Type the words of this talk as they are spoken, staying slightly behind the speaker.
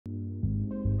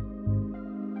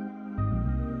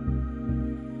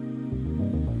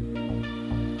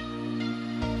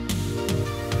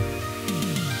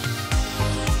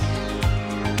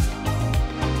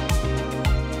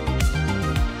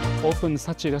open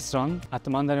SACHI restaurant at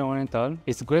Mandarin Oriental.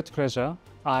 It's a great pleasure.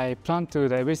 I planned to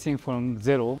do everything from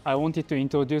zero. I wanted to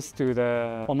introduce to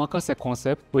the omakase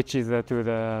concept, which is to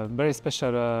the very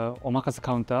special omakase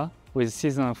counter with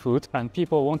seasonal food, and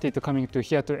people wanted to coming to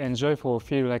here to enjoy for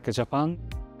feel like Japan.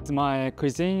 My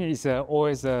cuisine is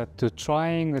always to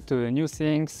trying to new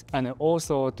things and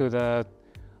also to the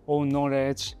own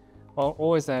knowledge,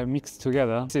 always mixed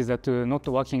together. This is to not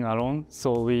working alone,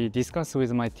 so we discussed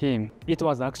with my team. It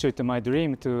was actually my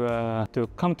dream to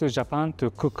come to Japan to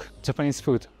cook Japanese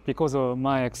food because of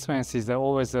my experience is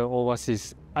always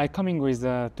overseas. I coming with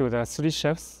to the 3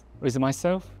 chefs with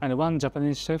myself, and 1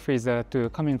 Japanese chef is to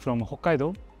coming from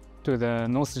Hokkaido to the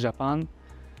North Japan.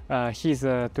 He's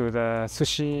to the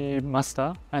sushi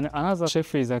master, and another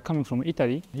chef is coming from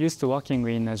Italy. He used to working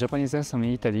in Japanese restaurant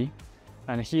in Italy,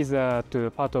 and he's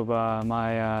to part of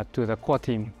my to the core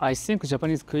team. I think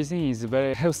Japanese cuisine is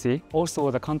very healthy.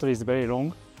 Also, the country is very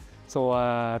long, so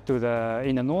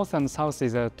in the north and south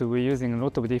is we're using a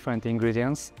lot of different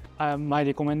ingredients. My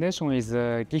recommendation is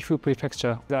Gifu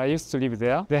Prefecture. I used to live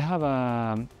there. They have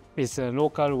it's a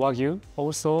local wagyu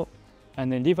also,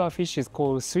 and the river fish is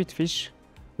called sweet fish,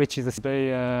 which is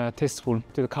very tasteful.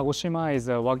 To the Kagoshima is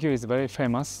wagyu is very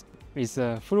famous. It's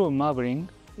full of marbling.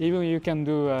 Even you can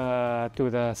do to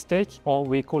the steak, or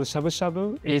we call shabu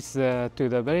shabu. It's to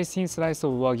the very thin slice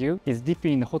of wagyu. It's dipped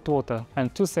in hot water,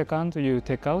 and 2 seconds you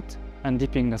take out and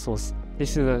dip in the sauce.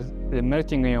 This is the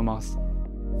melting in your mouth.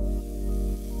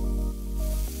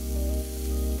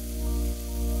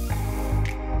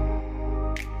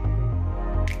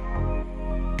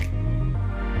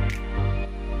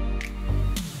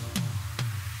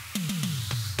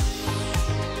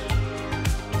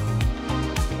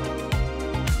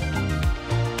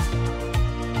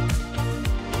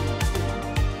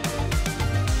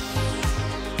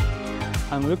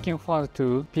 I'm looking forward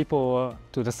to people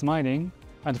to the smiling,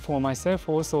 and for myself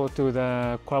also to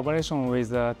the collaboration with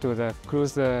to the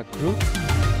cruise crew.